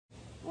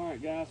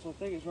Alright guys, so I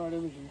think it's right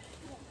over here.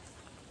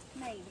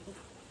 Maybe.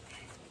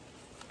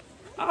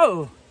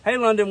 Oh, hey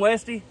London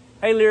Westy.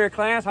 Hey Lyra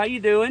class, how you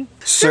doing?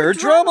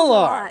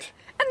 SirDrumalot!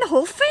 And the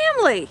whole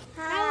family.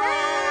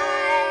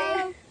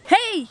 Hi.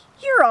 Hey,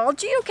 you're all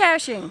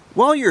geocaching.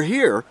 While you're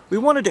here, we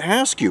wanted to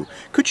ask you,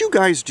 could you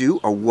guys do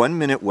a 1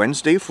 Minute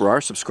Wednesday for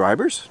our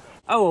subscribers?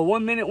 Oh, a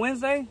 1 Minute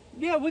Wednesday?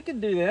 Yeah, we could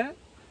do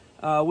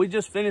that. We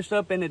just finished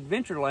up an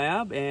adventure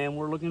lab and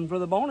we're looking for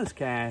the bonus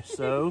cache,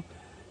 so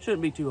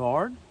shouldn't be too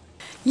hard.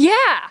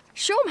 Yeah,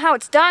 show them how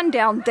it's done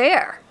down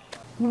there.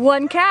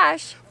 1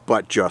 cache.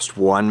 But just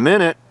 1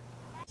 minute.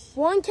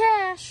 1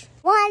 cache.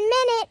 1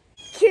 minute.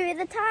 Cue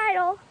the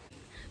title.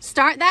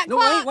 Start that No,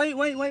 clock.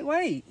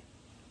 wait.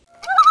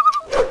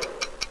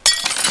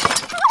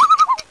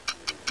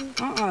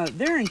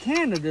 They're in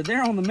Canada.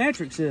 They're on the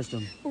metric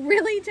system.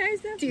 Really,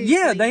 Joseph?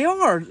 Yeah, they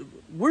are.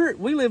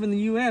 We live in the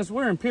U.S.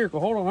 We're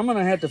Imperical. Hold on, I'm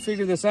gonna have to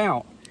figure this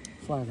out.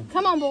 Flatten.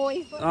 Come on,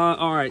 boy.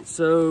 All right.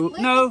 So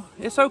no,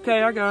 it's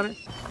okay. I got it.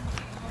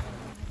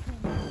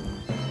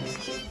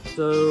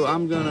 So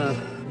I'm gonna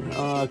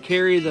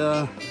carry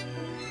the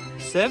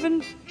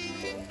 7.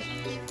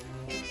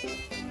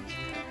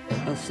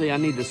 Let's see. I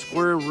need the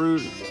square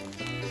root.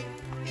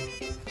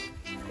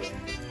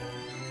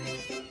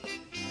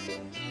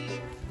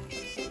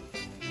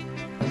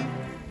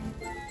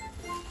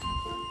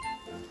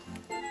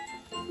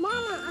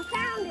 Mama, I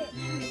found it.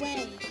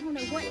 Wait, I don't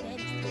know what it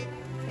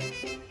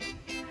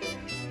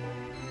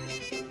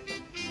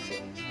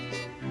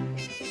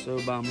is. So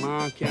by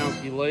my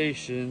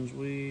calculations,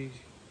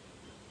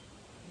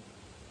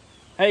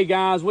 Hey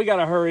guys, we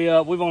gotta hurry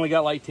up. We've only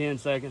got like 10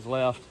 seconds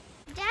left.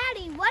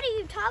 Daddy, what are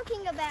you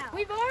talking about?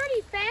 We've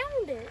already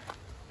found it.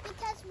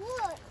 Because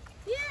look.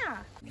 Yeah.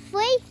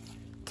 3,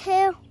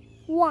 2,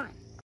 1.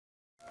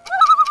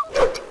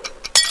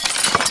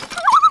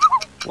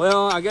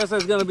 Well, I guess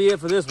that's gonna be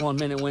it for this 1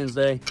 Minute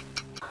Wednesday.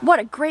 What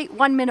a great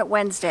 1 Minute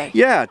Wednesday.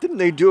 Yeah, didn't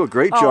they do a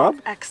great job?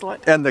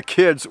 Excellent. And the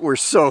kids were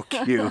so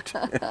cute.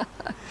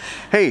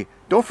 Hey,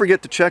 don't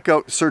forget to check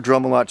out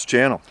SirDrumalot's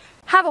channel.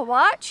 Have a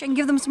watch and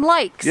give them some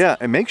likes. Yeah,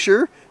 and make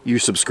sure you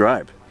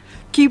subscribe.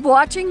 Keep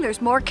watching, there's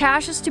more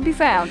caches to be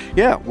found.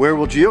 Yeah, where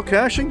will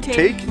geocaching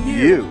take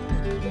you?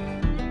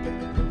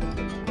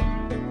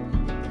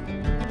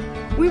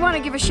 We want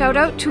to give a shout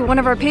out to one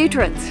of our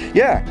patrons.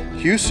 Yeah,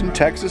 Houston,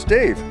 Texas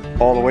Dave.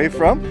 All the way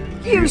from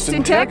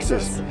Houston,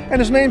 Texas. And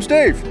his name's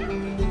Dave.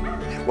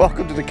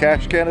 Welcome to the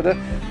Cache Canada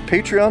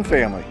Patreon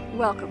family.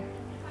 Welcome.